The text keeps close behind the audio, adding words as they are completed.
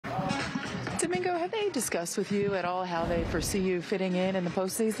Domingo, have they discussed with you at all how they foresee you fitting in the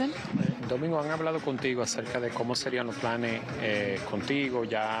postseason? Domingo, ¿han hablado contigo acerca de cómo serían los planes contigo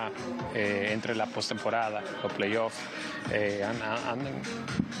ya entre la postemporada, los playoffs? ¿Han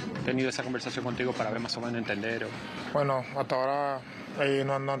tenido esa conversación contigo para ver más o menos entender? Bueno, hasta ahora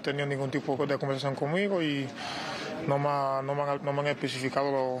no han tenido ningún tipo de conversación conmigo y no me han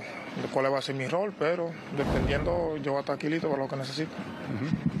especificado cuál va a ser mi rol, pero dependiendo, yo voy a estar aquí listo para lo que necesito.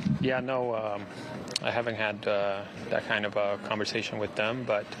 Yeah, no, I haven't had that kind of a conversation with them,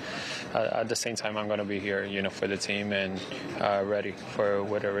 but at the same time, I'm going to be here, for the team and ready for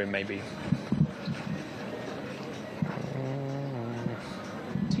whatever it may be.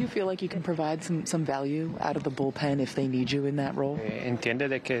 Do you feel like you can provide some value out of the bullpen if they need you in that role? Entiende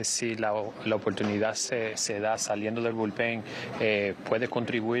de que si la oportunidad se da saliendo del bullpen, puede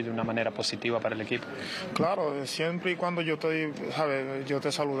contribuir de una manera positiva para el equipo. Claro, siempre y cuando yo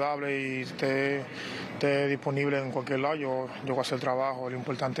esté saludable y esté disponible en cualquier lado, yo voy a hacer el trabajo. Lo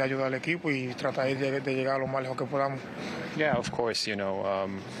importante es ayudar al equipo y tratar de llegar a lo más lejos que podamos. Yeah, of course,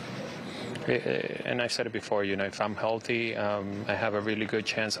 and I've said it before, if I'm healthy, I have a really good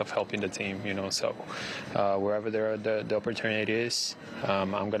chance of helping the team, so wherever the opportunity is,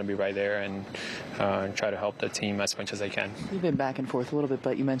 I'm going to be right there and try to help the team as much as I can. You've been back and forth a little bit,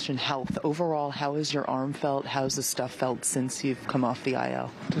 but you mentioned health. Overall, how has your arm felt? How's the stuff felt since you've come off the IL?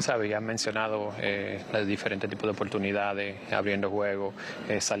 Tú sabes, ya has mencionado los diferentes tipos de oportunidades, abriendo juegos,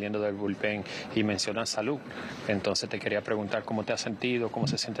 saliendo del bullpen y mencionas salud. Entonces te quería preguntar cómo te has sentido, cómo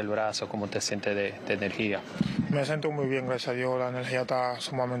se siente el brazo, cómo te sientes de energía. Me siento muy bien, gracias a Dios. La energía está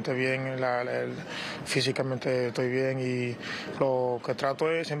sumamente bien, físicamente estoy bien y lo que trato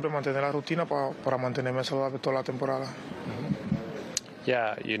es siempre mantener la rutina para mantenerme saludable toda la temporada.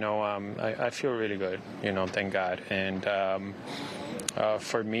 Yeah, I feel really good, thank God. And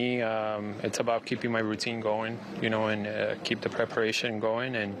for me, it's about keeping my routine going, and keep the preparation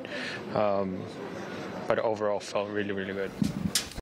going. And but overall, felt really, really good.